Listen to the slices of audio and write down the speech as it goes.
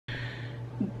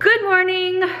Good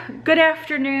morning, good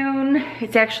afternoon.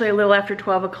 It's actually a little after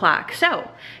 12 o'clock. So,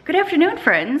 good afternoon,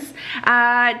 friends.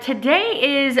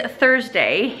 Today is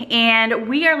Thursday, and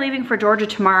we are leaving for Georgia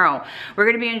tomorrow. We're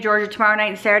gonna be in Georgia tomorrow night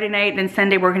and Saturday night, then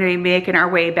Sunday we're gonna be making our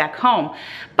way back home.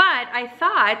 But I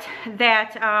thought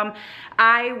that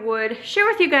I would share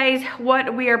with you guys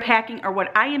what we are packing, or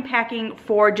what I am packing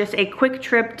for just a quick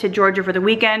trip to Georgia for the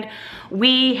weekend.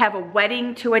 We have a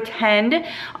wedding to attend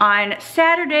on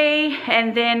Saturday,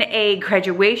 and then a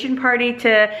graduation party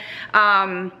to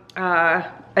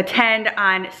attend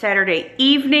on Saturday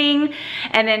evening.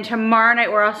 And then tomorrow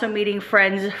night we're also meeting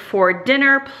friends for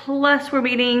dinner, plus we're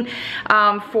meeting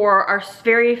for our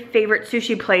very favorite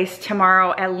sushi place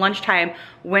tomorrow at lunchtime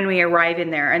when we arrive in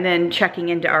there, and then checking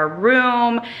into our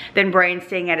room. Then Brian's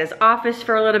staying at his office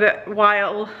for a little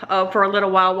while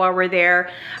while we're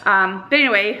there. But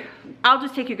anyway, I'll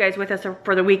just take you guys with us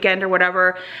for the weekend or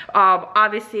whatever.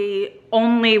 Obviously,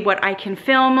 only what I can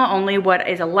film, only what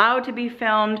is allowed to be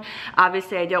filmed.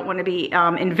 Obviously, I don't want to be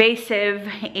invasive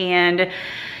and,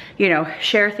 you know,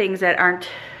 share things that aren't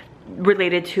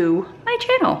related to my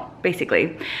channel,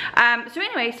 basically.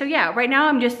 So yeah, right now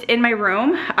I'm just in my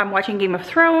room. I'm watching Game of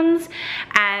Thrones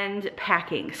and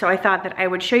packing. So I thought that I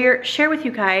would share with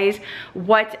you guys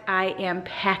what I am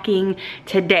packing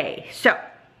today. So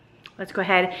let's go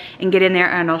ahead and get in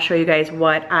there and I'll show you guys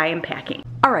what I am packing.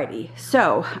 Alrighty,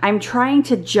 so I'm trying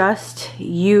to just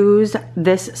use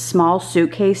this small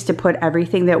suitcase to put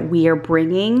everything that we are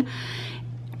bringing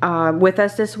with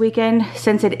us this weekend.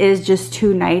 Since it is just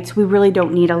 2 nights, we really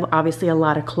don't need obviously a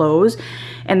lot of clothes.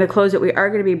 And the clothes that we are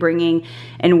going to be bringing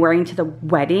and wearing to the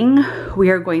wedding, we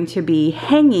are going to be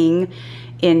hanging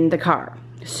in the car.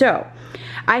 So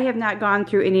I have not gone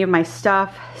through any of my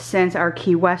stuff since our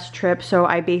Key West trip, so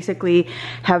I basically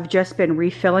have just been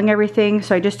refilling everything.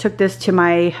 So I just took this to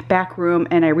my back room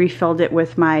and I refilled it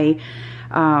with my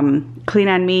Clean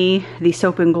On Me, the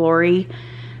Soap and Glory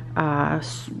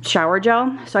shower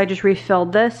gel. So I just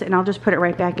refilled this and I'll just put it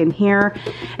right back in here.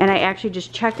 And I actually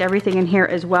just checked everything in here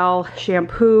as well.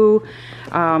 Shampoo,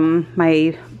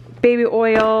 my baby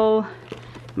oil,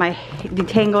 my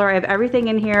detangler. I have everything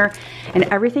in here, and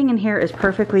everything in here is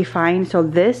perfectly fine. So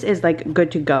this is like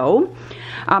good to go.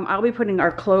 I'll be putting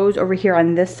our clothes over here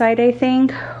on this side, I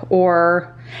think,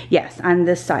 or yes, on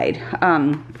this side.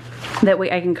 That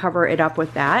way I can cover it up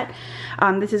with that.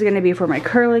 This is going to be for my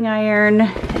curling iron.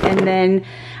 And then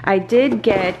I did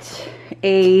get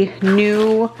a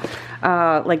new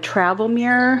like travel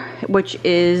mirror, which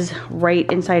is right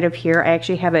inside of here. I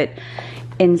actually have it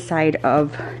inside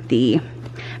of the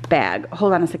bag.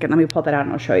 Hold on a second, let me pull that out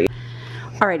and I'll show you.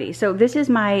 Alrighty, so this is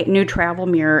my new travel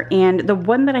mirror, and the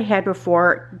one that I had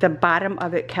before, the bottom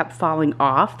of it kept falling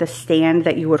off, the stand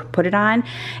that you would put it on.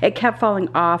 It kept falling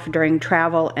off during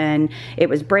travel and it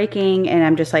was breaking, and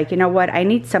I'm just like, you know what, I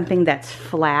need something that's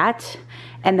flat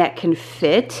and that can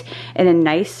fit in a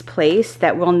nice place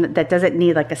that doesn't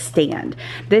need like a stand.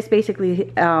 This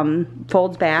basically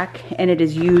folds back and it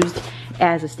is used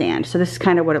as a stand. So this is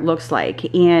kind of what it looks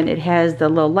like. And it has the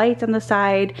little lights on the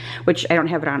side, which I don't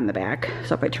have it on in the back.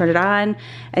 So if I turn it on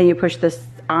and you push this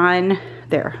on,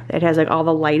 there, it has like all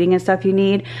the lighting and stuff you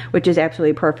need, which is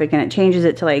absolutely perfect. And it changes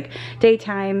it to like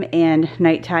daytime and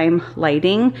nighttime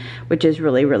lighting, which is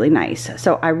really, really nice.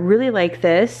 So I really like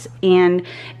this. And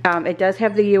it does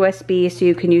have the USB, so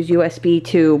you can use USB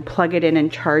to plug it in and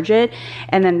charge it.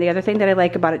 And then the other thing that I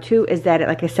like about it too is that,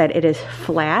 like I said, it is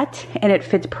flat and it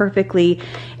fits perfectly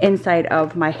inside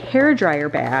of my hair dryer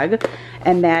bag.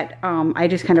 And that I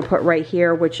just kind of put right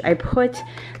here, which I put,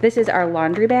 this is our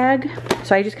laundry bag.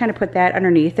 So I just kind of put that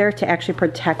underneath there to actually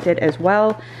protect it as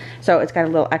well. So it's got a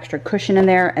little extra cushion in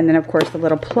there, and then of course the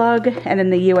little plug, and then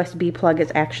the USB plug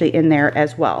is actually in there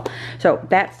as well. So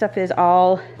that stuff is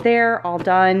all there, all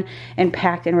done and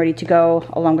packed and ready to go,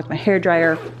 along with my hair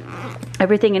dryer.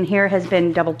 Everything in here has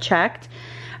been double checked.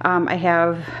 I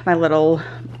have my little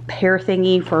hair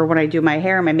thingy for when I do my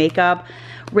hair and my makeup,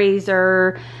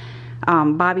 razor,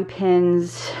 bobby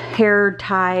pins, hair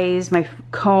ties, my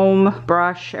comb,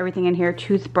 brush, everything in here,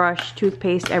 toothbrush,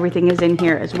 toothpaste, everything is in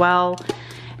here as well.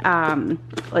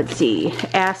 Let's see,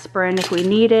 aspirin if we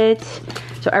need it.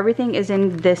 So everything is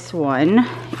in this one,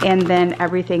 and then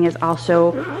everything is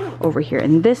also over here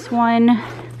in this one.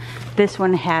 This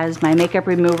one has my makeup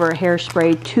remover,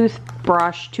 hairspray,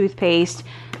 toothbrush, toothpaste,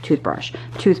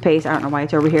 toothpaste, I don't know why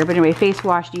it's over here, but anyway, face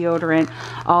wash, deodorant,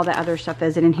 all that other stuff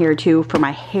is in here too for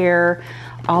my hair.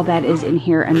 All that is in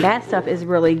here, and that stuff is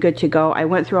really good to go. I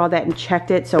went through all that and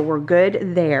checked it, so we're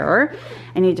good there.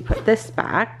 I need to put this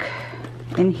back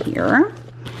in here.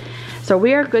 So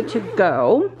we are good to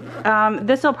go.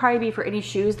 This will probably be for any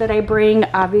shoes that I bring.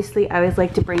 Obviously, I always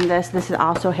like to bring this. This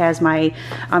also has my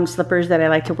slippers that I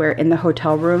like to wear in the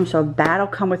hotel room. So that'll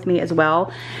come with me as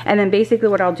well. And then basically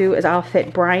what I'll do is I'll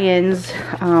fit Brian's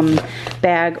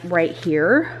bag right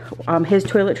here. His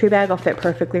toiletry bag will fit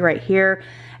perfectly right here.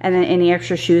 And then any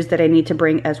extra shoes that I need to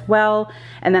bring as well.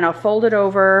 And then I'll fold it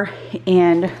over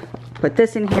and put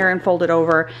this in here and fold it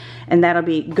over, and that'll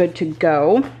be good to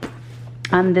go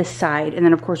on this side. And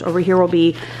then of course over here will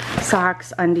be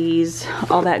socks, undies,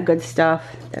 all that good stuff.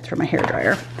 That's for my hair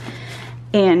dryer.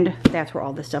 And that's where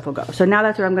all this stuff will go. So now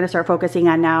that's what I'm gonna start focusing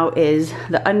on now is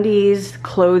the undies,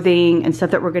 clothing, and stuff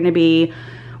that we're gonna be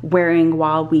wearing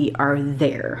while we are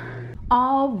there.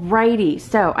 Alrighty,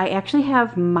 so I actually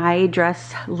have my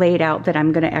dress laid out that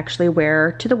I'm gonna actually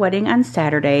wear to the wedding on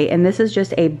Saturday, and this is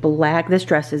just a black, this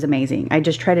dress is amazing. I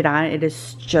just tried it on, it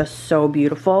is just so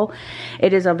beautiful.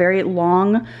 It is a very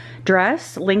long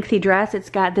dress, lengthy dress. It's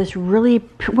got this really,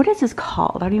 what is this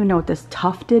called? I don't even know what this,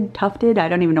 tufted, I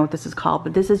don't even know what this is called,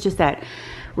 but this is just that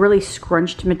really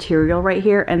scrunched material right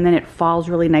here, and then it falls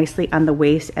really nicely on the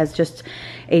waist as just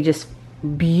a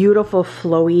beautiful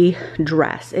flowy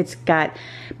dress. It's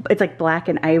like black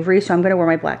and ivory, so I'm gonna wear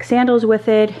my black sandals with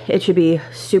it. It should be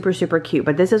super, super cute,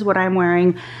 but this is what I'm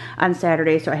wearing on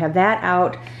Saturday. So I have that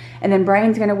out, and then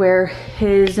Brian's gonna wear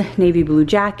his navy blue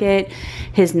jacket,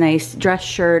 his nice dress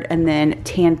shirt, and then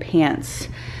tan pants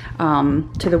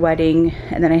to the wedding.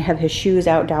 And then I have his shoes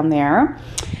out down there,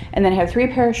 and then I have 3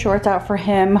 pair of shorts out for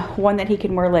him, one that he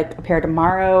can wear like a pair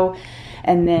tomorrow,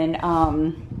 and then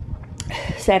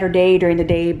Saturday during the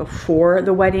day before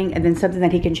the wedding, and then something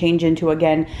that he can change into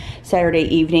again Saturday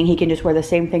evening. He can just wear the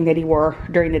same thing that he wore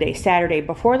during the day Saturday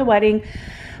before the wedding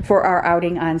for our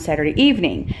outing on Saturday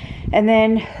evening. And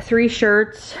then 3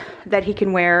 shirts that he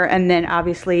can wear, and then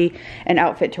obviously an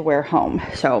outfit to wear home.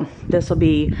 So this will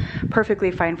be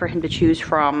perfectly fine for him to choose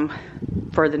from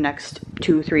for the next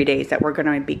 2-3 days that we're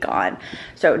gonna be gone.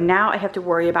 So now I have to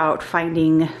worry about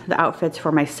finding the outfits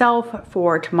for myself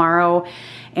for tomorrow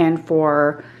and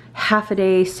for half a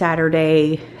day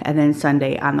Saturday and then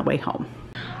Sunday on the way home.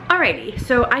 Alrighty,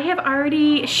 so I have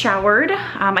already showered.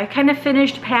 I kind of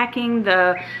finished packing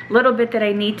the little bit that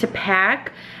I need to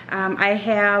pack. I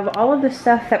have all of the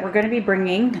stuff that we're going to be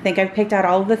bringing. I think I've picked out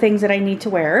all of the things that I need to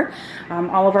wear.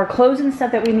 All of our clothes and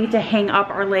stuff that we need to hang up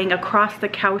are laying across the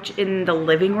couch in the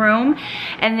living room.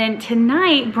 And then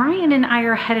tonight, Brian and I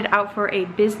are headed out for a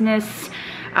business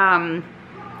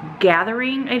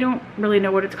gathering. I don't really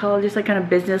know what it's called, just like kind of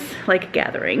business like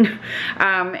gathering.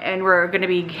 And we're gonna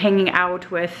be hanging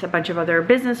out with a bunch of other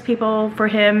business people for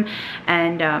him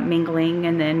and mingling,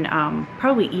 and then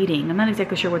probably eating. I'm not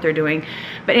exactly sure what they're doing,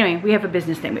 but anyway, we have a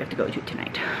business thing we have to go to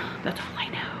tonight. That's all I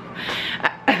know.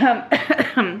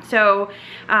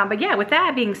 But yeah, with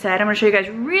that being said, I'm gonna show you guys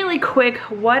really quick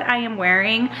what I am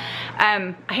wearing.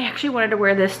 I actually wanted to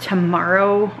wear this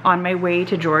tomorrow on my way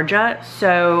to Georgia.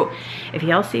 So if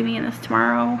y'all see me in this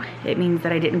tomorrow, it means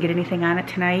that I didn't get anything on it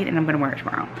tonight, and I'm gonna wear it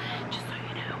tomorrow. Just so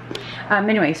you know.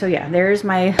 Anyway, so yeah, there's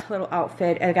my little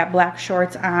outfit. I got black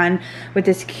shorts on with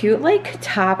this cute like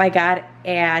top I got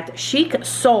at Chic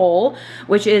Soul,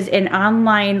 which is an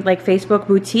online like Facebook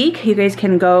boutique. You guys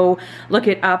can go look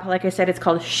it up. Like I said, it's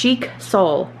called Chic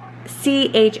Soul.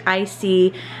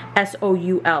 C-H-I-C-S-O-U-L,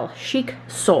 Chic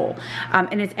Soul.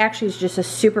 And it's actually just a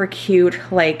super cute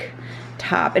like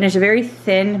top, and it's a very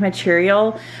thin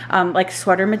material, like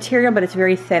sweater material, but it's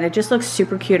very thin. It just looks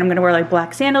super cute. I'm gonna wear like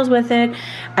black sandals with it.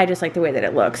 I just like the way that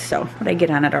it looks. So what I get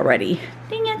on it already.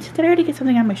 Dang it, did I already get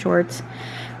something on my shorts?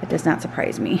 It does not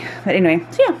surprise me. But anyway,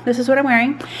 so yeah, this is what I'm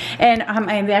wearing. And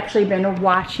I've actually been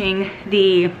watching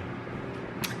the,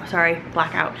 sorry,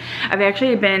 blackout. I've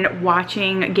actually been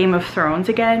watching Game of Thrones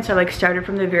again. So I like started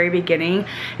from the very beginning.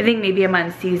 I think maybe I'm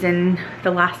on season 4.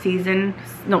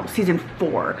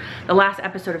 The last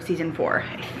episode of season 4,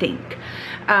 I think.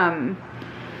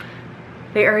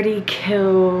 They already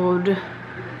killed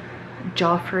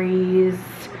Joffrey's.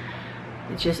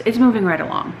 It's moving right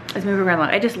along. It's moving right along.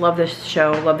 I just love this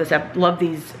show, love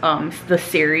these, the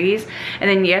series. And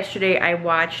then yesterday I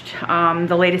watched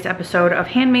the latest episode of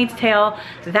Handmaid's Tale.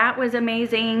 That was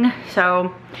amazing.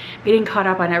 So getting caught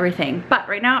up on everything. But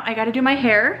right now I gotta do my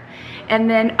hair. And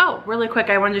then, oh, really quick,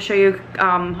 I wanted to show you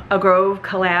a Grove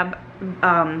collab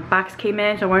box came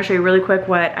in. So I want to show you really quick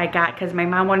what I got because my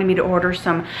mom wanted me to order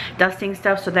some dusting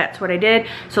stuff. So that's what I did.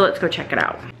 So let's go check it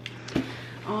out.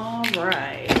 All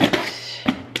right.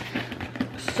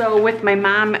 So with my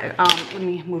mom, let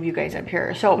me move you guys up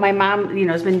here. So my mom, you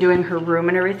know, has been doing her room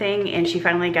and everything, and she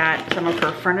finally got some of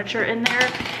her furniture in there.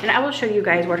 And I will show you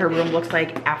guys what her room looks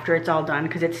like after it's all done,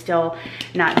 because it's still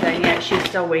not done yet. She's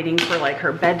still waiting for like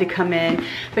her bed to come in,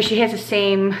 but she has the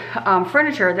same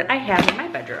furniture that I have in my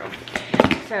bedroom.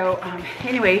 So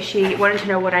anyway, she wanted to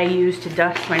know what I use to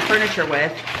dust my furniture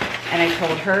with, and I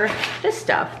told her this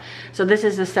stuff. So this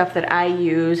is the stuff that I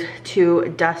use to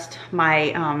dust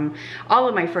my, all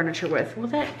of my furniture with. Well,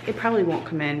 it probably won't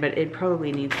come in, but it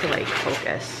probably needs to like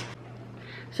focus.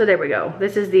 So there we go.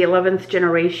 This is the 11th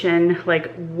generation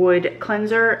like wood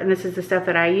cleanser, and this is the stuff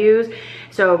that I use.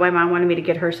 So my mom wanted me to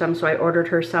get her some, so I ordered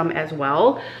her some as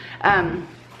well.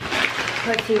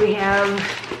 Let's see, we have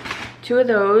 2 of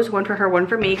those, one for her, one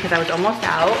for me, because I was almost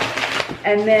out.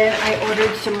 And then I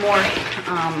ordered some more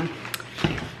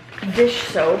dish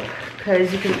soap,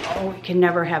 because you can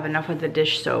never have enough of the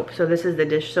dish soap. So this is the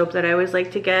dish soap that I always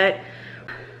like to get.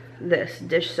 This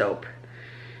dish soap.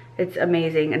 It's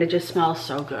amazing, and it just smells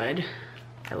so good.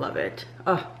 I love it.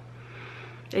 Oh,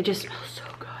 it just smells so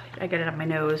good. I got it on my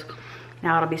nose.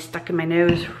 Now it'll be stuck in my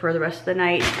nose for the rest of the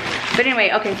night. But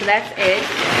anyway, okay, so that's it.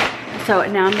 So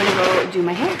now I'm gonna go do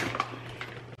my hair.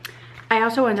 I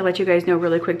also wanted to let you guys know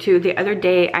really quick too, the other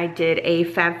day I did a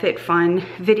FabFitFun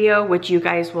video, which you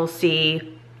guys will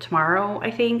see tomorrow,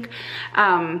 I think.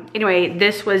 Anyway,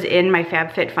 this was in my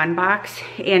FabFitFun box,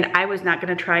 and I was not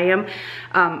gonna try them.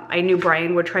 I knew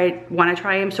Brian would want to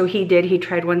try them, so he did. He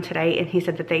tried one today, and he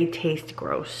said that they taste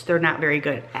gross. They're not very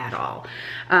good at all.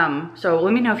 So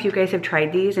let me know if you guys have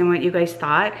tried these and what you guys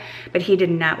thought, but he did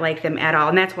not like them at all,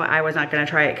 and that's why I was not gonna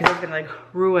try it, because it's gonna like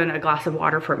ruin a glass of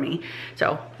water for me.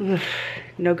 So,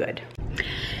 no good.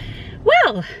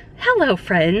 Well, hello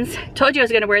friends. Told you I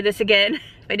was gonna wear this again.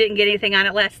 I didn't get anything on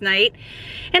it last night,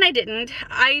 and I didn't.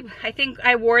 I think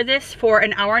I wore this for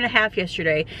an hour and a half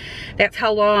yesterday. That's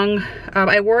how long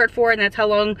I wore it for, and that's how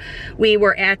long we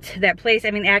were at that place.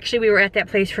 I mean, actually we were at that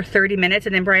place for 30 minutes,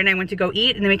 and then Brian and I went to go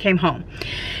eat, and then we came home.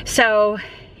 So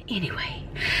anyway,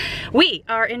 we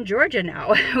are in Georgia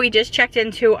now. We just checked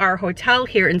into our hotel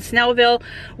here in Snellville.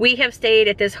 We have stayed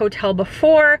at this hotel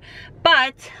before,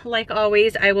 but like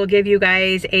always, I will give you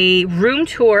guys a room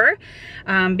tour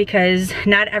because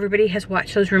not everybody has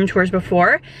watched those room tours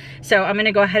before. So I'm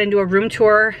gonna go ahead and do a room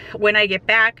tour when I get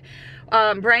back.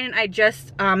 Brian and I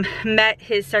just met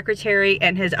his secretary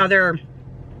and his other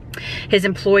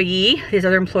employee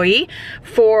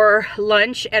for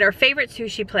lunch at our favorite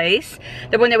sushi place,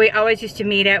 the one that we always used to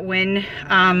meet at when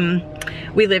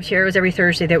we lived here. It was every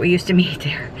Thursday that we used to meet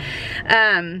there.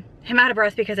 I'm out of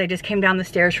breath because I just came down the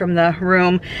stairs from the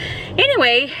room.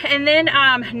 Anyway, and then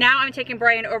now I'm taking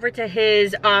Brian over to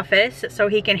his office so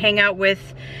he can hang out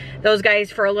with those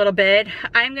guys for a little bit.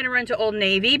 I'm gonna run to Old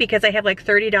Navy because I have like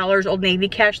 $30 Old Navy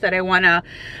cash that I wanna,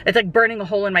 it's like burning a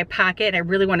hole in my pocket, and I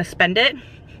really wanna spend it.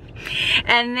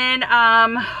 And then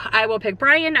I will pick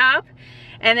Brian up,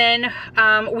 and then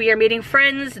we are meeting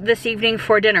friends this evening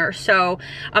for dinner. So,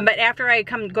 but after I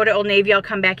go to Old Navy, I'll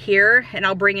come back here and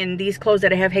I'll bring in these clothes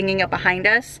that I have hanging up behind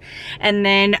us. And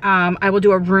then I will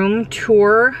do a room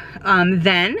tour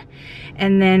then.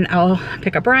 And then I'll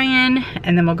pick up Brian,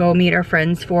 and then we'll go meet our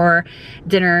friends for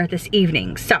dinner this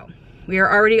evening. So we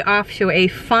are already off to a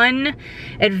fun,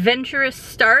 adventurous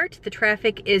start. The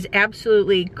traffic is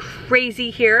absolutely crazy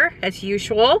here, as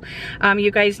usual. You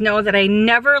guys know that I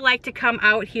never like to come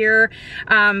out here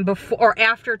before or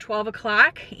after 12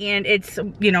 o'clock, and it's,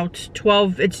 you know,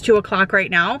 it's 2 o'clock right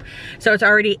now, so it's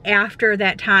already after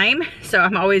that time. So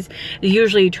I'm always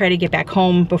usually try to get back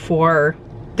home before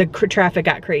the traffic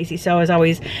got crazy. So I was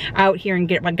always out here and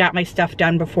got my stuff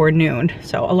done before noon.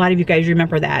 So a lot of you guys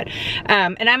remember that.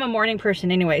 And I'm a morning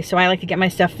person anyway, so I like to get my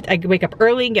stuff, I wake up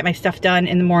early and get my stuff done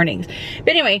in the mornings.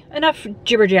 But anyway, enough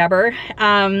jibber jabber.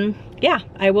 Yeah,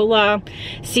 I will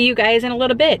see you guys in a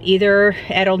little bit, either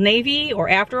at Old Navy or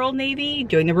after Old Navy,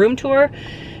 doing the room tour.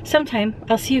 Sometime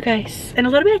I'll see you guys in a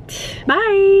little bit.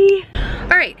 Bye.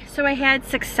 All right, so I had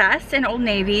success in Old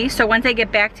Navy. So once I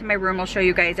get back to my room, I'll show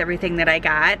you guys everything that I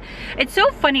got. It's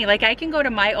so funny, like I can go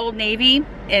to my Old Navy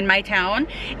in my town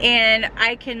and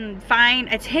I can find,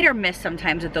 it's hit or miss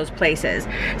sometimes at those places.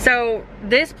 So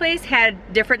this place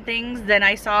had different things than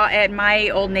I saw at my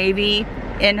Old Navy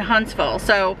in Huntsville.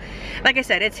 So like I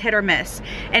said, it's hit or miss.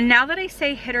 And now that I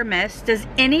say hit or miss, does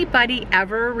anybody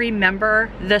ever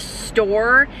remember the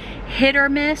store Hit or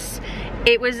Miss?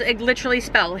 It was literally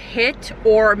spelled hit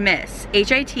or miss.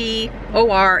 H-I-T-O-R-M-I-S-S.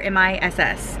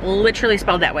 Literally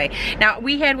spelled that way. Now,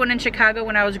 we had one in Chicago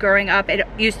when I was growing up. It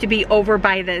used to be over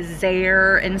by the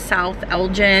Zaire in South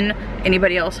Elgin.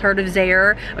 Anybody else heard of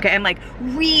Zaire? Okay, I'm like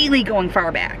really going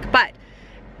far back. But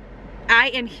I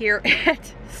am here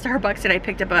at Starbucks and I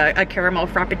picked up a caramel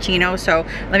frappuccino, so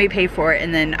let me pay for it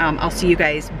and then I'll see you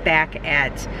guys back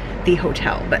at the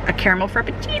hotel. But a caramel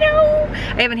frappuccino,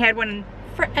 I haven't had one in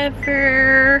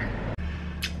forever.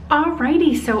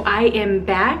 Alrighty, so I am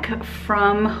back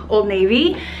from Old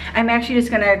Navy. I'm actually just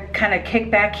gonna kind of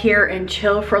kick back here and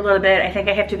chill for a little bit. I think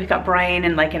I have to pick up Brian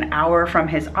in like an hour from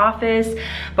his office.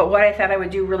 But what I thought I would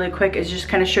do really quick is just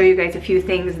kind of show you guys a few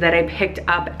things that I picked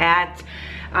up at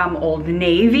Old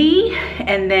Navy.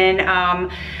 And then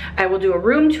I will do a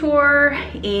room tour.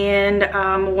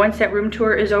 And once that room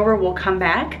tour is over, we'll come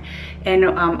back and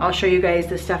I'll show you guys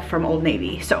the stuff from Old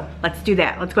Navy. So let's do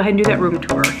that. Let's go ahead and do that room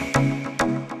tour.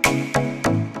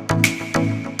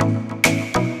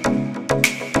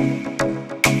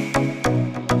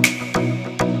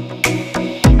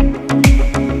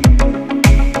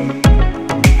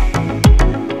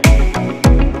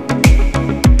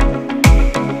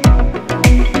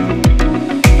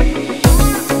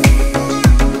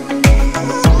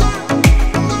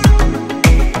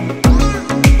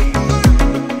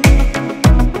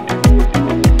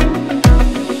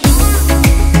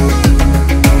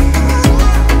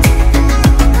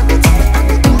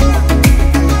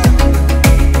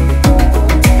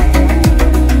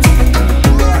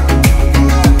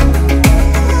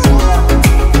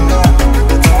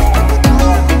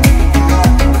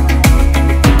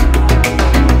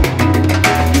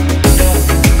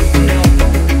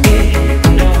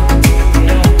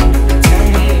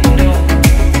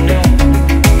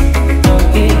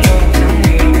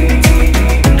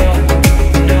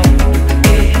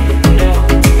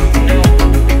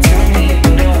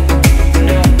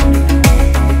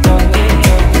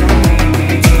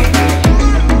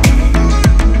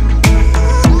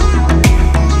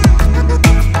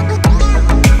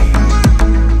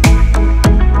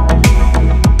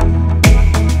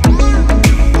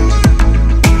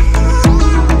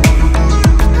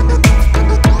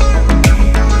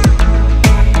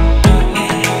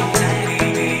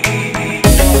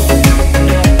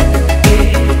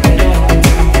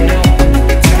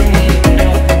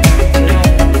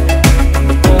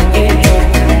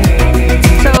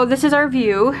 This is our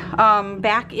view.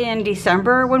 Back in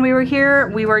December when we were here,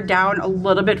 we were down a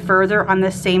little bit further on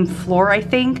the same floor, I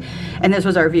think, and this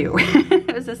was our view.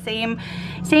 It was the same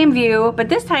view, but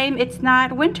this time it's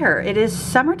not winter. It is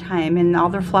summertime and all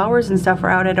their flowers and stuff are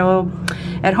out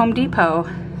at Home Depot.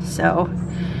 So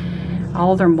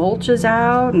all their mulch is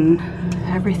out and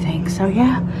everything. So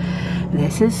yeah,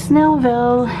 this is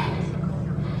Snellville.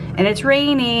 And it's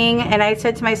raining, and I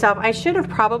said to myself, I should have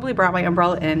probably brought my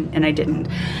umbrella in, and I didn't.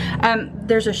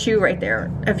 There's a shoe right there.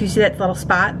 If you see that little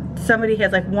spot, somebody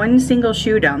has like one single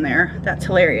shoe down there. That's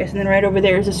hilarious. And then right over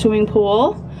there is a swimming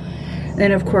pool. And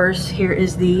then of course, here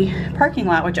is the parking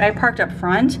lot, which I parked up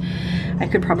front. I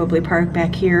could probably park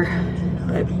back here,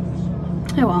 but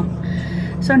oh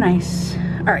well. So nice.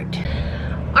 All right.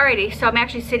 Alrighty, so I'm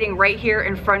actually sitting right here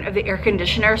in front of the air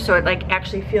conditioner, so it like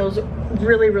actually feels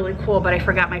really, really cool, but I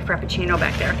forgot my Frappuccino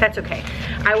back there. That's okay.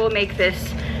 I will make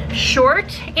this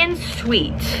short and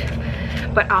sweet,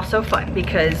 but also fun,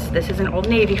 because this is an Old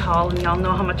Navy haul, and y'all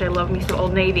know how much I love me some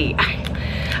Old Navy.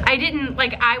 I didn't,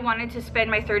 like, I wanted to spend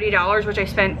my $30, which I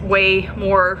spent way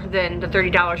more than the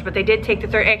 $30, but they did take the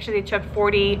 30, actually they took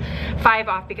 45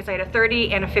 off because I had a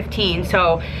 30 and a 15,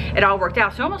 so it all worked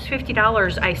out. So almost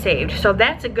 $50 I saved, so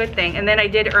that's a good thing. And then I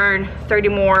did earn 30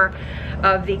 more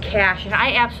of the cash, and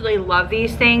I absolutely love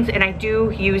these things, and I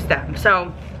do use them.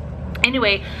 So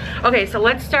anyway, okay, so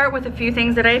let's start with a few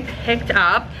things that I picked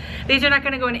up. These are not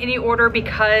gonna go in any order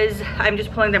because I'm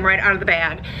just pulling them right out of the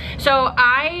bag. So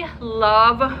I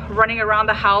love running around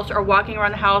the house or walking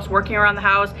around the house, working around the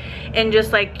house in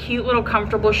just like cute little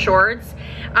comfortable shorts.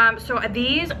 So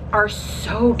these are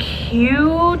so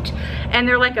cute, and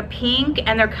they're like a pink,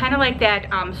 and they're kind of like that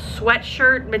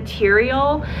sweatshirt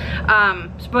material,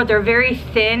 but they're very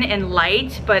thin and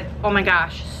light, but oh my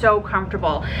gosh, so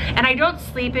comfortable. And I don't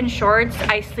sleep in shorts,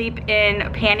 I sleep in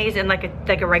panties and like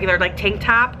a regular like tank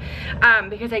top,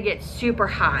 because I get super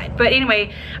hot. But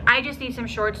anyway, I just need some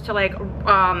shorts to like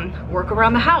work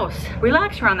around the house,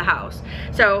 relax around the house.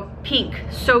 So pink,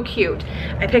 so cute.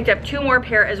 I picked up 2 more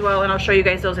pair as well, and I'll show you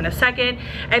guys those in a second.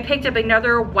 I picked up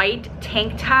another white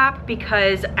tank top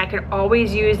because I could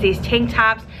always use these tank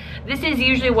tops. This is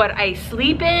usually what I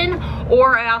sleep in,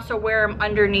 or I also wear them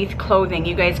underneath clothing.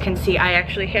 You guys can see I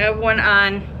actually have one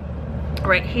on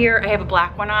right here. I have a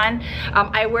black one on.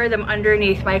 I wear them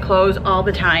underneath my clothes all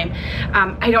the time.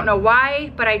 I don't know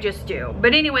why, but I just do.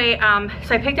 But anyway,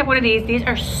 so I picked up one of these. These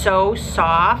are so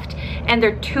soft and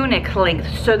they're tunic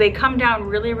length. So they come down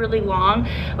really, really long,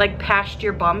 like past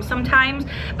your bum sometimes.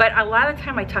 But a lot of the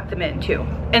time I tuck them in too.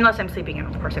 Unless I'm sleeping in,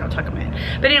 of course I don't tuck them in.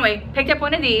 But anyway, picked up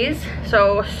one of these.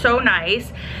 So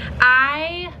nice.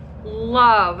 I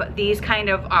love these kind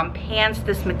of pants,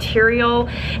 this material,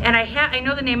 and I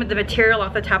know the name of the material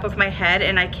off the top of my head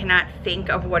and I cannot think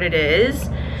of what it is,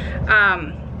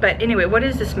 but anyway, what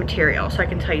is this material so I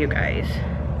can tell you guys?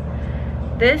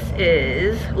 This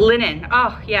is linen.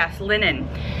 Oh yes, linen.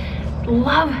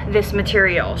 Love this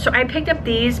material. So I picked up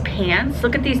these pants.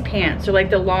 Look at these pants. They're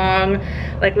like the long,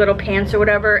 like little pants or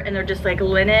whatever, and they're just like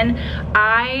linen.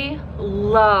 I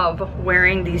love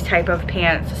wearing these type of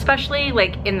pants, especially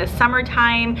like in the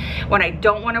summertime when I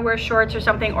don't want to wear shorts or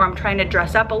something, or I'm trying to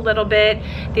dress up a little bit.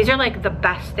 These are like the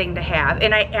best thing to have.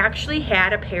 And I actually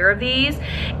had a pair of these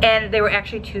and they were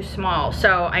actually too small,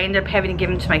 so I ended up having to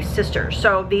give them to my sister.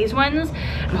 So these ones,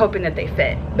 I'm hoping that they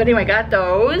fit. But anyway, I got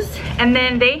those. And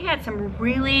then they had some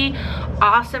really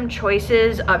awesome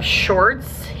choices of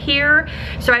shorts here.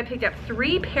 So I picked up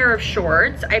 3 pair of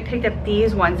shorts. I picked up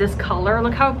these ones, this color.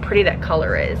 Look how pretty that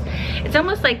color is. It's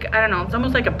almost like, I don't know, it's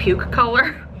almost like a puke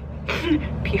color.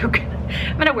 Puke.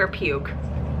 I'm gonna wear puke.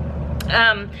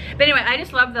 But anyway, I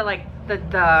just love the like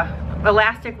the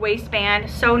elastic waistband.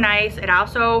 So nice. It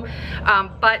also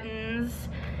buttons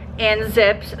and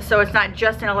zips, so it's not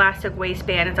just an elastic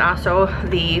waistband, it's also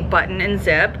the button and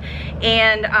zip,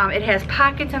 and it has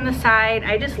pockets on the side.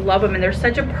 I just love them, and they're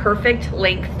such a perfect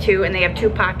length too, and they have 2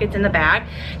 pockets in the back.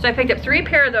 So I picked up 3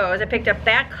 pair of those. I picked up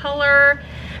that color,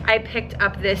 I picked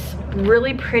up this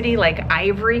really pretty like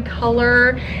ivory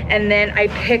color, and then I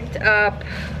picked up,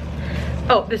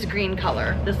 oh, this green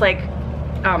color, this like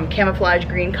camouflage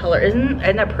green color. Isn't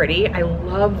that pretty? I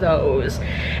love those.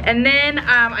 And then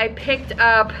I picked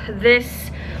up this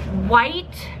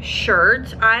white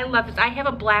shirt. I love this. I have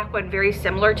a black one very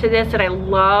similar to this that I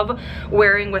love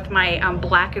wearing with my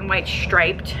black and white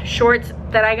striped shorts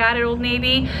that I got at Old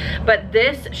Navy. But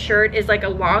this shirt is like a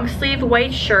long sleeve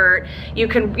white shirt. You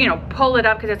can, you know, pull it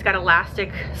up because it's got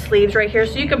elastic sleeves right here,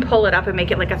 so you can pull it up and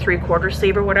make it like a 3/4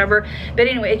 sleeve or whatever. But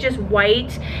anyway, it's just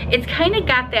white. It's kind of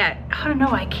got that, I don't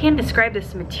know, I can't describe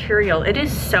this material. It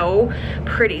is so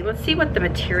pretty. Let's see what the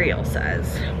material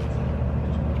says,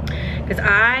 because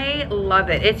I love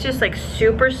it. It's just like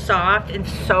super soft and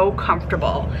so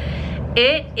comfortable.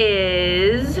 It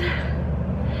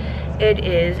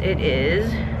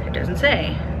doesn't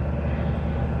say.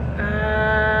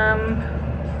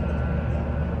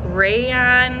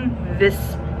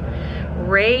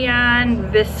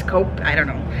 Rayon viscope, I don't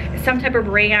know. It's some type of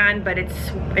rayon, but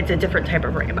it's a different type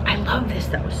of rayon. But I love this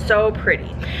though, so pretty.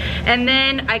 And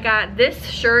then I got this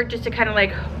shirt just to kind of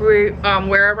like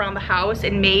wear around the house,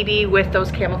 and maybe with those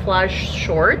camouflage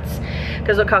shorts,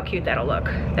 because look how cute that'll look.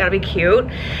 That'll be cute.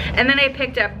 And then I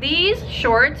picked up these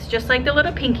shorts, just like the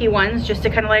little pinky ones, just to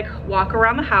kind of like walk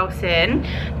around the house in.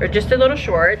 They're just the little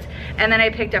shorts. And then I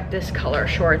picked up this color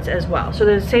shorts as well. So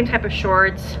they're the same type of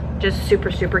shorts, just super,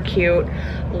 super cute.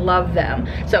 Love them.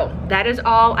 So that is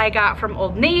all I got from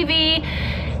Old Navy.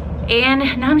 And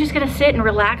now I'm just gonna sit and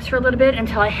relax for a little bit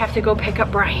until I have to go pick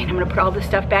up Brian. I'm gonna put all this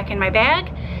stuff back in my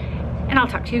bag, and I'll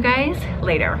talk to you guys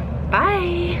later.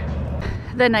 Bye.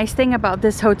 The nice thing about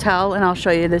this hotel, and I'll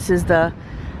show you, this is the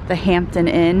Hampton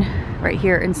Inn right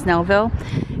here in Snellville.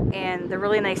 And the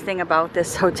really nice thing about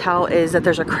this hotel is that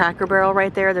there's a Cracker Barrel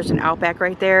right there, there's an Outback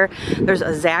right there, there's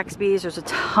a Zaxby's, there's a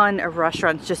ton of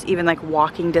restaurants just even like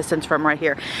walking distance from right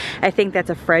here. I think that's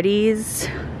a Freddy's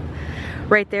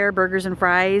right there, burgers and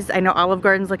fries. I know Olive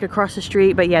Garden's like across the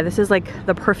street, but yeah, this is like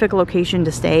the perfect location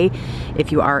to stay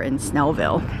if you are in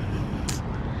Snellville.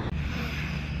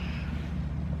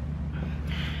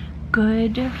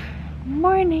 Good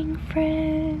morning,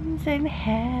 friends, and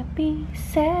happy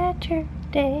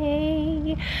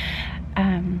Saturday.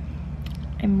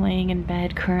 I'm laying in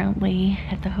bed currently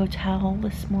at the hotel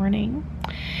this morning.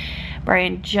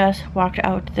 Brian just walked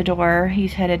out the door.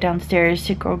 He's headed downstairs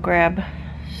to go grab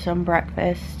some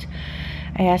breakfast.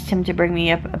 I asked him to bring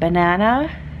me up a banana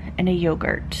and a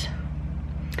yogurt,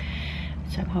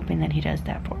 so I'm hoping that he does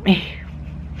that for me.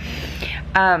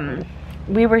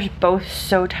 We were both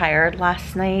so tired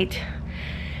last night.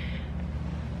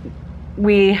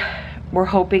 We were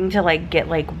hoping to like get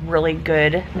like really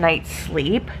good night's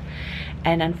sleep,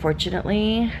 and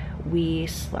unfortunately we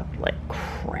slept like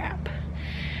crap.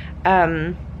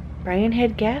 Brian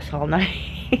had gas all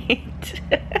night.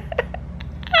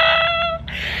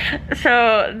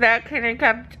 So that kind of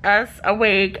kept us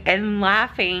awake and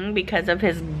laughing because of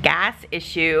his gas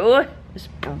issue. It's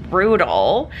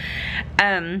brutal.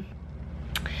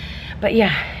 But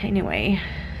yeah, anyway,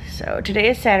 so today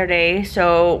is Saturday,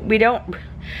 so we don't,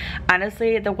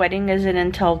 honestly, the wedding isn't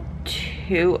until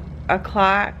 2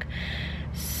 o'clock,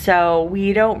 so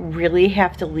we don't really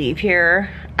have to leave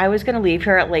here. I was gonna leave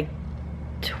here at like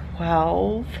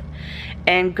 12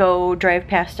 and go drive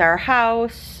past our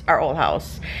house, our old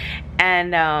house,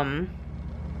 and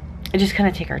just kind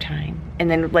of take our time, and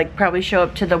then like probably show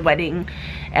up to the wedding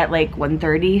at like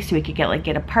 1:30 so we could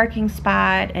get a parking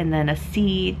spot and then a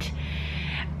seat,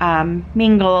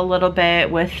 mingle a little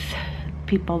bit with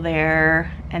people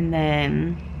there, and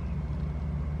then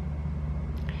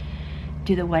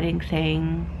do the wedding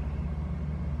thing,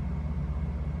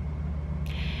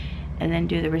 and then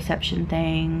do the reception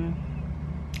thing,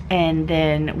 and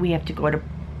then we have to go to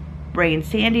Ray and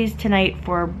Sandy's tonight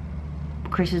for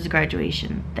Chris's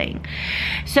graduation thing.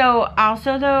 So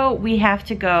also though, we have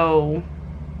to go,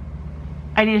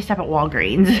 I need to stop at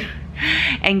Walgreens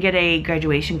and get a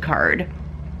graduation card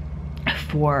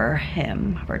for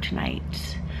him for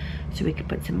tonight, so we could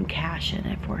put some cash in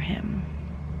it for him.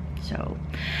 So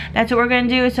that's what we're gonna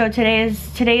do. So today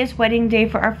is wedding day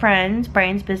for our friends,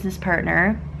 Brian's business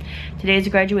partner. Today is a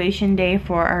graduation day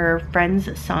for our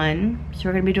friend's son, so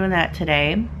we're gonna be doing that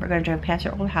today. We're gonna drive past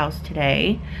our old house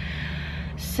today.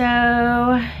 So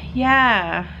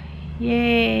yeah,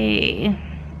 yay.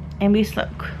 And we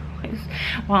slept.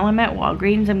 While I'm at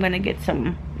Walgreens, I'm gonna get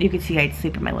some, you can see I'd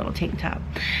sleep in my little tank top.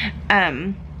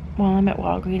 While I'm at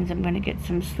Walgreens, I'm gonna get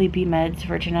some sleepy meds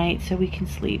for tonight so we can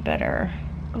sleep better.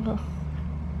 Ugh.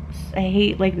 I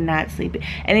hate like not sleeping,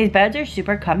 and these beds are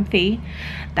super comfy.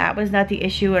 That was not the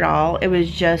issue at all. It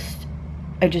was just,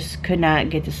 I just could not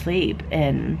get to sleep,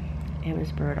 and it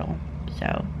was brutal.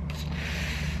 So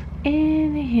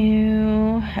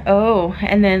anywho, oh,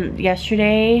 and then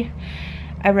yesterday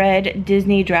I read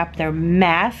Disney dropped their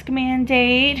mask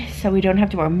mandate, so we don't have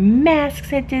to wear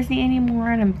masks at Disney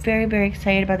anymore, and I'm very, very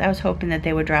excited about that. I was hoping that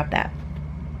they would drop that.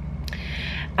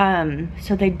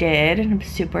 So they did, and I'm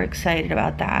super excited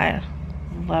about that.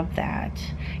 Love that.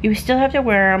 You still have to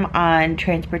wear them on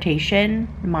transportation,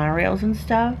 monorails and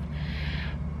stuff,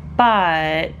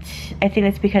 but I think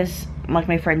it's because, like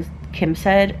my friend Kim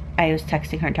said, I was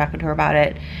texting her and talking to her about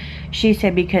it. She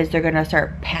said because they're gonna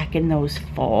start packing those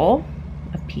full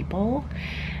of people,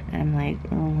 and I'm like,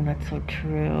 oh, that's so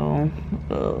true.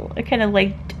 Ugh. I kind of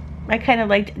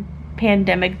liked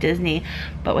pandemic Disney,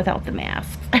 but without the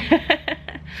masks.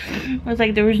 It was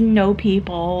like there was no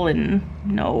people and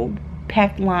no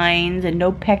packed lines and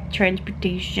no packed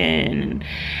transportation. And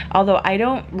although I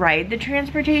don't ride the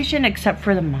transportation except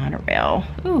for the monorail.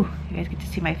 Ooh, you guys get to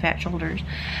see my fat shoulders.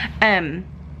 I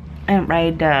don't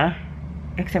ride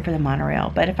except for the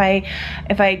monorail. But if I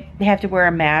have to wear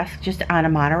a mask just on a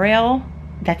monorail,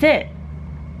 that's it.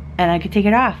 And I could take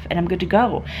it off and I'm good to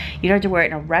go. You don't have to wear it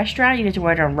in a restaurant, you don't have to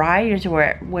wear it on a ride, you don't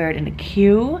have to wear it in a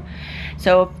queue.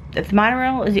 So if the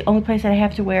monorail is the only place that I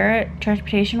have to wear it,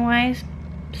 transportation wise,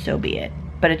 so be it.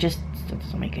 But it just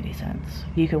doesn't make any sense.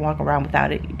 You can walk around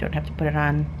without it. You don't have to put it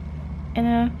on in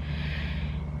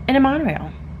a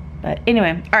monorail. But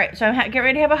anyway, all right, so I'm getting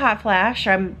ready to have a hot flash.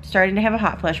 I'm starting to have a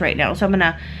hot flash right now. So I'm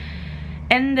gonna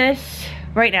end this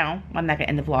right now. I'm not gonna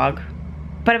end the vlog,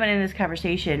 but I'm gonna end this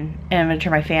conversation and I'm gonna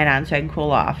turn my fan on so I can cool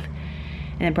off.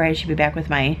 And then Brian should be back with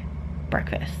my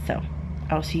breakfast. So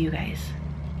I'll see you guys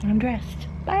when I'm dressed.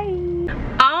 Bye.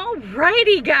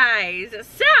 Alrighty guys,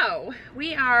 so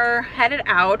we are headed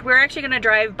out. We're actually gonna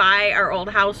drive by our old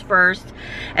house first,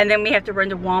 and then we have to run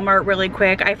to Walmart really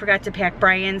quick. I forgot to pack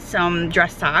Brian some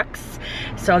dress socks,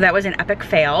 so that was an epic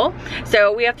fail.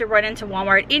 So we have to run into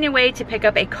Walmart anyway to pick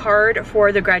up a card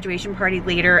for the graduation party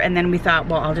later, and then we thought,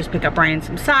 well, I'll just pick up Brian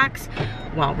some socks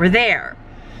while we're there.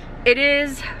 It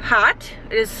is hot.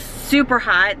 It is super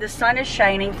hot. The sun is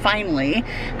shining finally,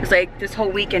 because like this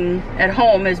whole weekend at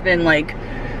home has been like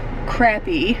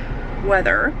crappy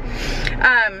weather.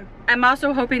 I'm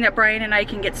also hoping that Brian and I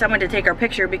can get someone to take our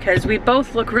picture because we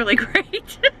both look really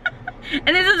great. And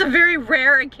this is a very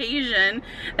rare occasion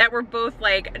that we're both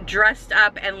like dressed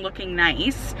up and looking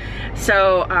nice.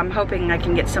 So I'm hoping I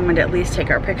can get someone to at least take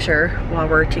our picture while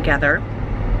we're together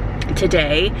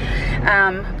today.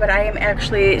 But I am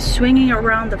actually swinging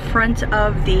around the front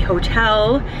of the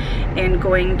hotel and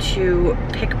going to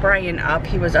pick Brian up.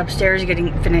 He was upstairs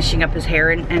finishing up his hair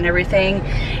and everything,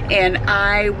 and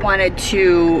I wanted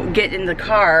to get in the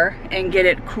car and get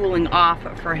it cooling off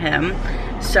for him.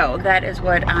 So that is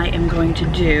what I am going to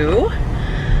do.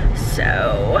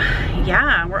 So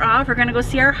yeah, we're off. We're gonna go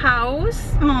see our house.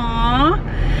 Aww.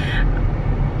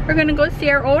 We're gonna go see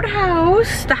our old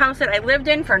house, the house that I lived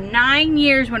in for 9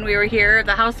 years when we were here,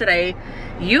 the house that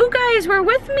you guys were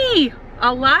with me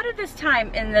a lot of this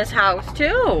time in this house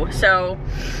too. So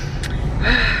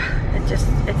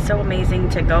it's so amazing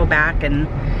to go back and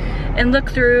look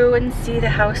through and see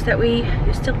the house that we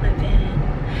used to live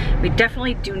in. We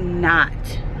definitely do not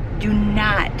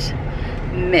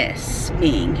miss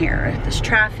being here. This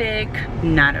traffic,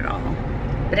 not at all.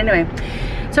 But anyway,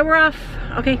 so we're off.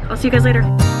 Okay, I'll see you guys later.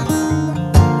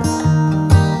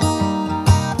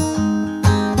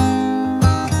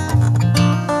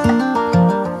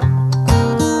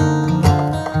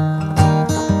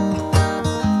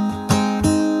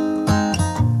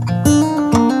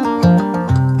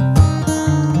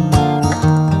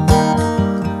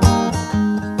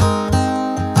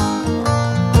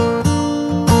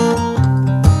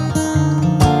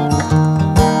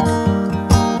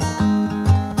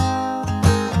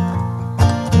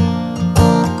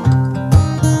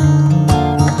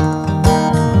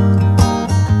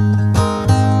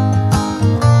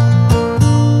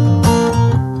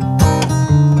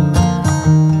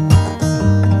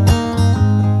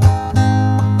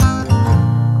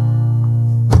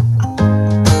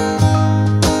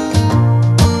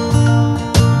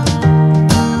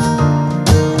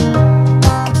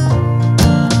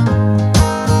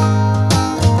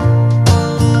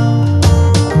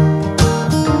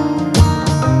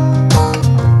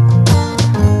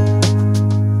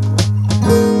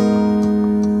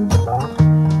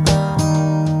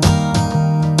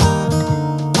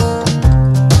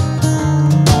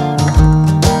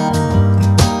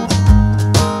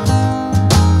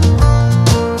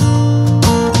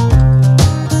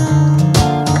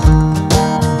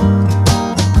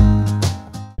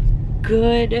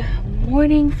 Good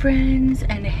morning, friends,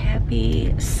 and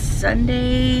happy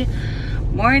Sunday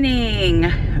morning.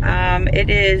 It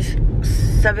is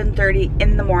 7:30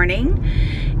 in the morning,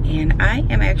 and I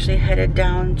am actually headed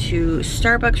down to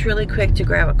Starbucks really quick to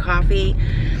grab a coffee.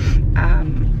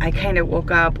 I kind of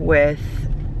woke up with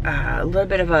a little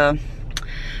bit of a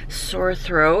sore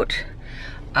throat.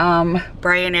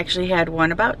 Brian actually had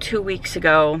one about 2 weeks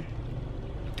ago,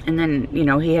 and then, you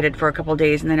know, he had it for a couple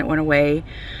days and then it went away.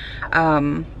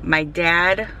 My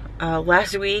dad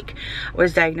last week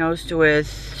was diagnosed with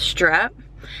strep,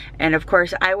 and of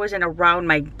course I wasn't around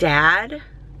my dad.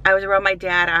 I was around my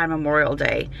dad on Memorial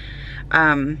Day,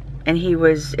 and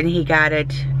he got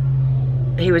it.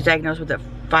 He was diagnosed with it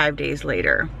 5 days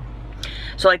later.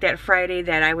 So like that Friday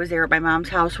that I was there at my mom's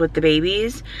house with the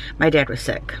babies, my dad was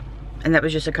sick, and that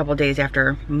was just a couple days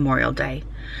after Memorial Day.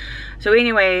 So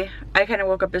anyway, I kind of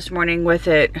woke up this morning with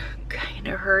it kind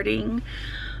of hurting.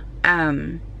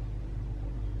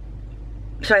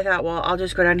 So I thought, well, I'll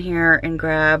just go down here and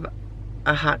grab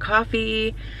a hot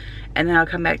coffee, and then I'll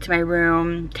come back to my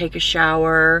room, take a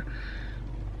shower,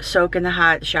 soak in the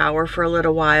hot shower for a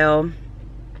little while,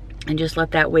 and just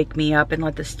let that wake me up and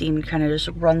let the steam kind of just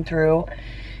run through,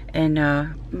 and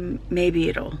maybe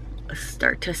it'll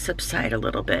start to subside a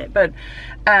little bit. But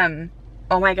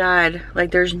oh my God,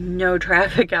 like there's no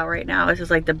traffic out right now. This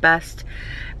is like the best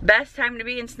time to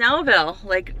be in Snellville,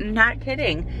 like not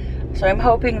kidding. So I'm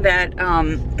hoping that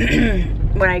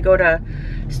when I go to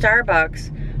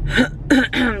Starbucks,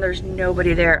 there's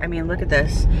nobody there. I mean, look at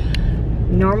this.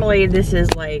 Normally this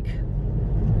is like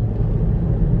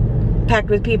packed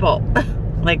with people.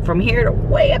 Like from here to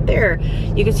way up there.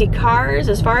 You can see cars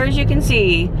as far as you can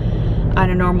see on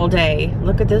a normal day.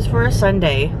 Look at this for a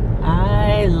Sunday.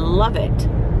 I love it.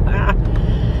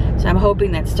 So I'm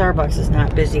hoping that Starbucks is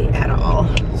not busy at all.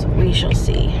 So we shall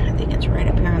see. I think it's right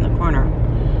up here in the corner.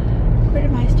 Where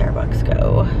did my Starbucks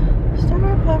go?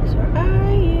 Starbucks, where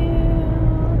are you?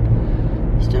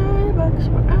 Starbucks,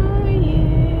 where are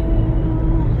you?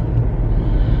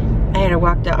 I had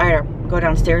to go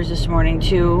downstairs this morning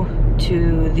to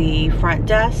the front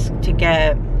desk to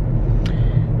get,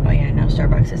 oh yeah, no,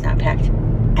 Starbucks is not packed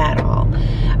at all.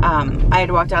 I had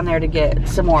to walk down there to get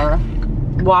some more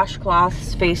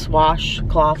washcloths, face wash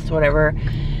cloths, whatever,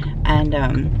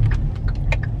 and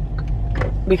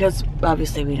because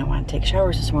obviously we don't want to take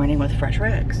showers this morning with fresh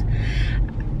rags.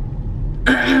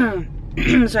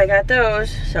 So I got those.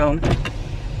 So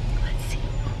let's see,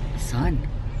 sun,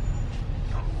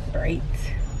 bright.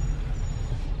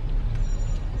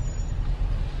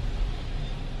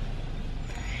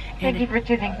 Thank you for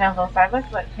choosing Snellville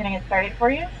Starbucks. What can I get started for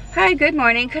you? Hi, good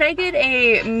morning. Could I get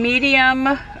a medium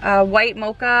white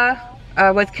mocha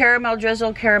with caramel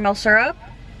drizzle, caramel syrup?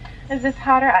 Is this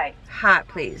hot or ice? Hot,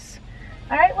 please.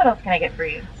 All right, what else can I get for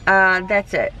you?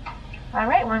 That's it. All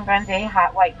right, one grande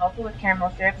hot white mocha with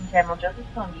caramel syrup and caramel drizzle is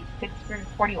going to be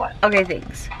 $6.41. Okay,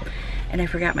 thanks. and I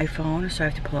forgot my phone, so I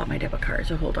have to pull out my debit card,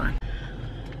 so hold on.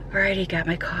 Alrighty, got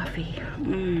my coffee.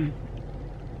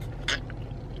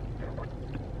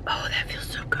 Oh, that feels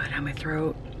so good on my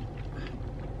throat.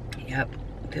 Yep,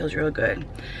 feels real good.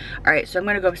 All right, so I'm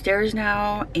gonna go upstairs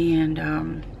now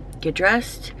and get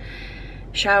dressed,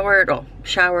 shower,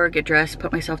 get dressed,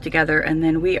 put myself together, and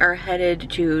then we are headed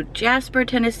to Jasper,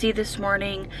 Tennessee this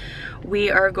morning.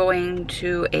 We are going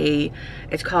to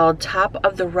it's called Top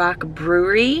of the Rock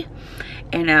Brewery.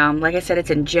 And like I said,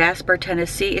 it's in Jasper,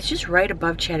 Tennessee. It's just right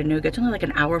above Chattanooga. It's only like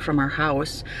an hour from our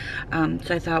house. So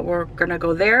I thought we're gonna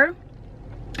go there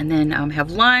and then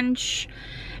have lunch,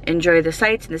 enjoy the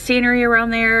sights and the scenery around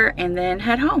there, and then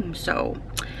head home. So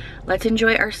let's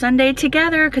enjoy our Sunday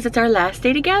together because it's our last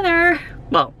day together.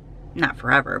 Well, not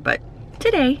forever, but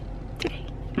today.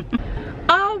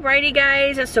 Alrighty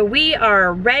guys, so we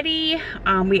are ready.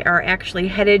 We are actually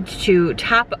headed to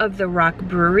Top of the Rock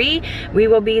Brewery. We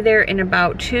will be there in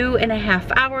about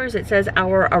 2.5 hours. It says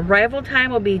our arrival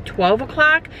time will be 12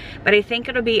 o'clock, but I think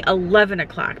it'll be 11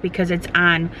 o'clock because it's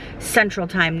on Central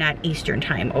Time, not Eastern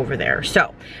Time over there.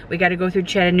 So we got to go through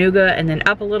Chattanooga and then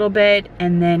up a little bit,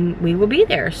 and then we will be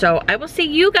there. So I will see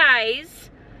you guys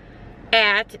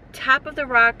at Top of the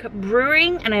Rock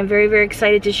Brewing, and I'm very, very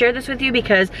excited to share this with you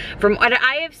because from what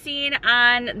I have seen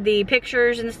on the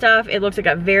pictures and stuff, it looks like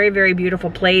a very, very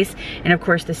beautiful place, and of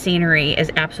course the scenery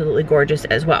is absolutely gorgeous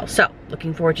as well. So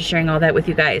looking forward to sharing all that with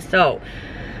you guys. So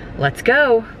let's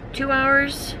go. 2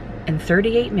 hours and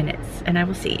 38 minutes, and I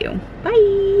will see you.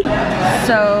 Bye.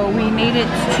 So we made it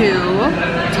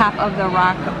to Top of the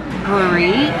Rock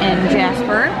Brewery in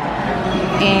Jasper,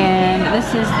 and this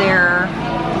is their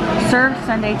served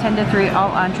Sunday 10 to 3,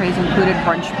 all entrees included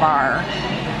brunch bar.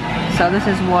 So this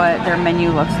is what their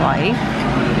menu looks like.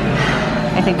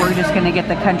 I think we're just gonna get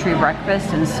the country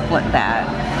breakfast and split that.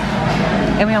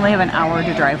 And we only have an hour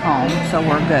to drive home, so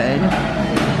we're good.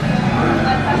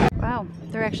 Wow,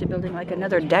 they're actually building like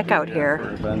another deck out here.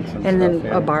 And then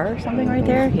a bar or something right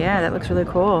there. Yeah, that looks really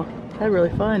cool. That's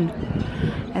really fun.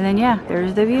 And then yeah,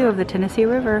 there's the view of the Tennessee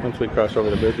River. Once we cross over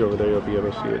the bridge over there, you'll be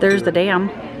able to see it. There's the dam.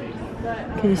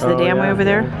 Can you see the dam way over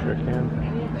there? Yeah, sure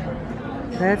can.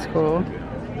 That's cool.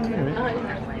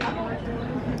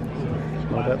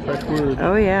 Smell that fresh food.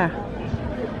 Oh yeah.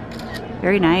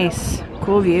 Very nice.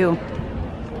 Cool view.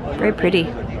 Very pretty.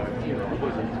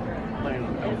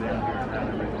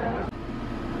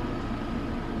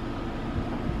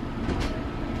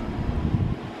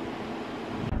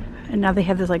 And now they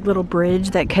have this like little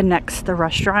bridge that connects the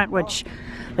restaurant, which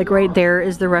like right there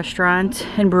is the restaurant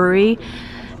and brewery.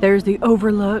 There's the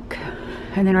overlook,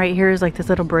 and then right here is like this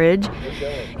little bridge.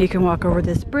 You can walk over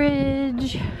this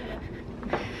bridge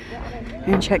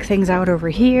and check things out over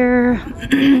here.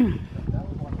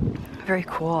 Very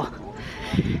cool.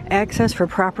 Access for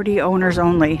property owners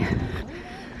only.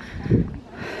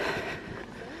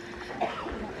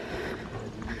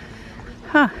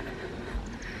 Huh.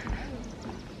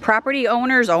 Property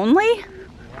owners only?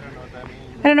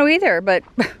 I don't know either, but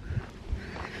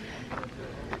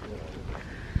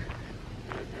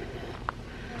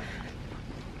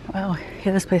wow,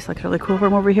 yeah, this place looks really cool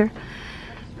from over here.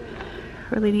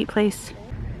 Really neat place.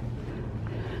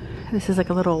 This is like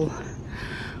a little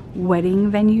wedding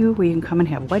venue where you can come and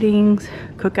have weddings,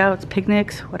 cookouts,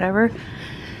 picnics, whatever.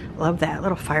 Love that.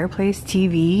 Little fireplace,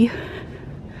 TV,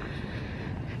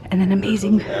 and an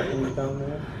amazing...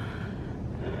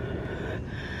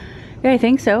 Yeah, I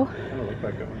think so.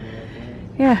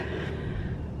 Yeah.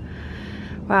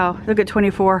 Wow, look at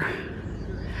 24.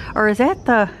 Or is that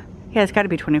the... Yeah, it's got to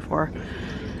be 24.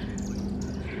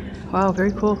 Wow,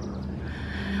 very cool.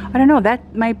 I don't know,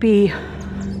 that might be...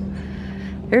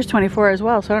 There's 24 as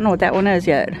well, so I don't know what that one is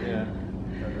yet. Yeah,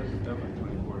 this is definitely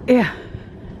 24. Yeah.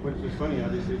 Which is funny,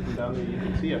 obviously from down there you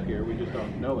can see up here, we just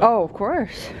don't know it. Oh, of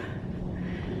course.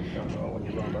 We just don't know when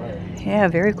you're going by it. Yeah,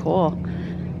 very cool.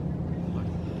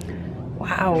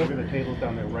 Wow. Look at the tables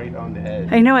down there right on the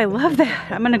edge. I know, I love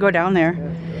that. I'm gonna go down there.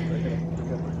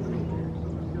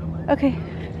 Okay.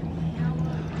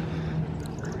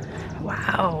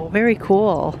 Wow, very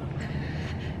cool.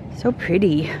 So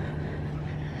pretty.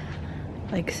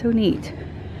 Like, so neat.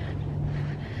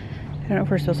 I don't know if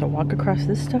we're supposed to walk across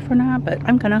this stuff or not, but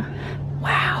I'm gonna.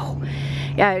 Wow.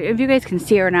 Yeah, if you guys can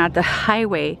see or not, the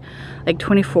highway, like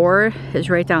 24, is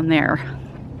right down there.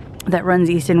 That runs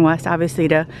east and west, obviously,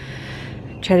 to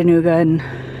Chattanooga, and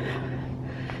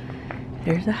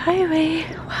there's the highway.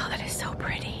 Wow, that is so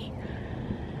pretty.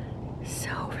 So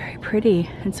very pretty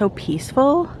and so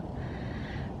peaceful.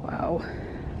 Wow.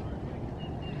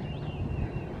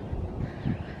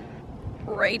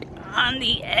 Right on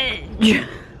the edge.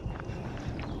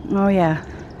 Oh yeah,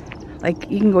 Like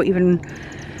you can go even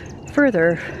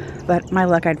further, but my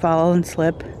luck I'd fall and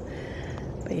slip.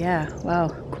 But yeah, wow,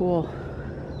 cool.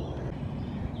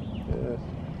 That's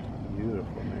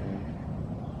beautiful, man.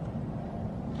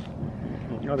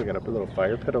 Oh, they got a little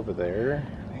fire pit over there.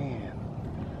 Man,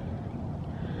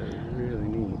 that's really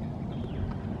neat.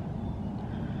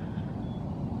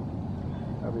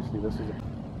 Obviously, this is a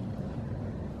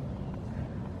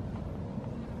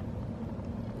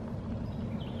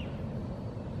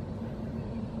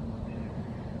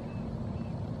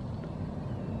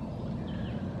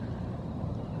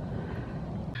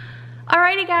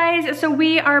Alrighty guys, so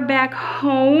we are back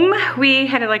home. We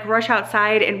had to like rush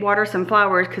outside and water some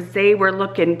flowers because they were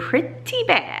looking pretty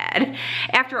bad.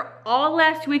 After all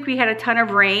last week we had a ton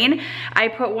of rain. I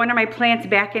put one of my plants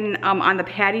back in on the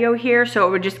patio here so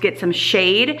it would just get some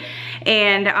shade.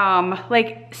 And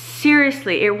like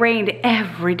seriously, it rained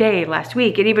every day last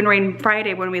week. It even rained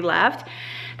Friday when we left.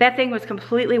 That thing was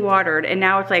completely watered and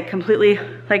now it's like completely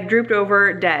like drooped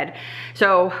over, dead.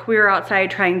 So we were outside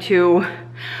trying to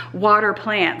water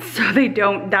plants so they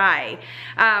don't die.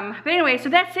 But anyway, so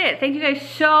that's it. Thank you guys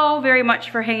so very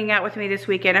much for hanging out with me this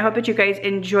weekend. I hope that you guys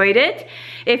enjoyed it.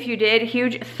 If you did,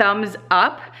 huge thumbs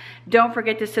up. Don't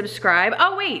forget to subscribe.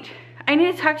 Oh wait, I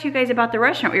need to talk to you guys about the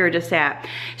restaurant we were just at.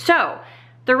 So,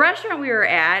 the restaurant we were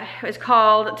at is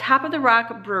called Top of the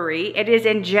Rock Brewery. It is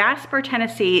in Jasper,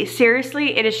 Tennessee.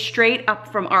 Seriously, it is straight up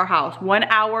from our house, 1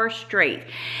 hour straight.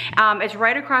 It's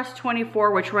right across 24,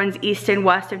 which runs east and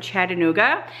west of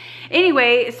Chattanooga.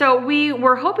 Anyway, so we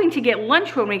were hoping to get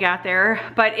lunch when we got there,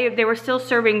 but they were still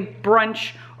serving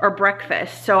brunch or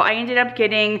breakfast. So I ended up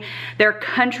getting their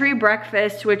country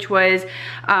breakfast, which was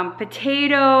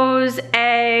potatoes,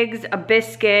 eggs, a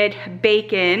biscuit,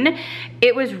 bacon.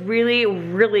 It was really,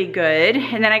 really good.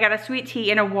 And then I got a sweet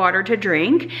tea and a water to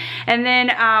drink. And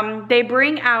then they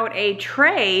bring out a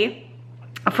tray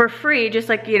for free, just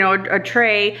like, you know, a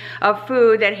tray of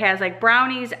food that has like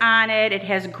brownies on it. It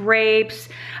has grapes,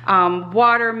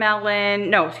 watermelon,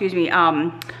 no, excuse me,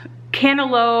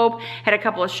 cantaloupe, had a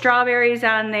couple of strawberries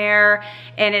on there,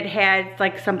 and it had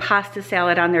like some pasta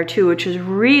salad on there too, which was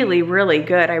really, really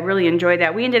good. I really enjoyed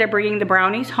that. We ended up bringing the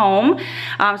brownies home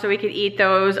so we could eat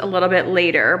those a little bit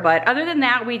later. But other than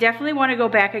that, we definitely want to go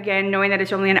back again, knowing that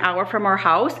it's only an hour from our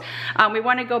house. We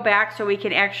want to go back so we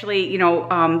can actually, you know,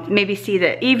 maybe see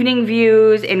the evening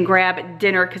views and grab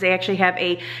dinner, because they actually have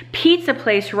a pizza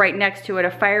place right next to it,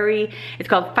 it's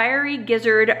called Fiery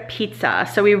Gizzard Pizza.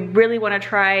 So we really want to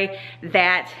try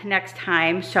that next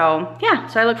time. So yeah,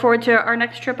 so I look forward to our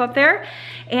next trip up there.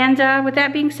 And with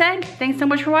that being said, thanks so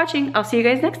much for watching. I'll see you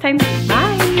guys next time.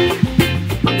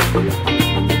 Bye.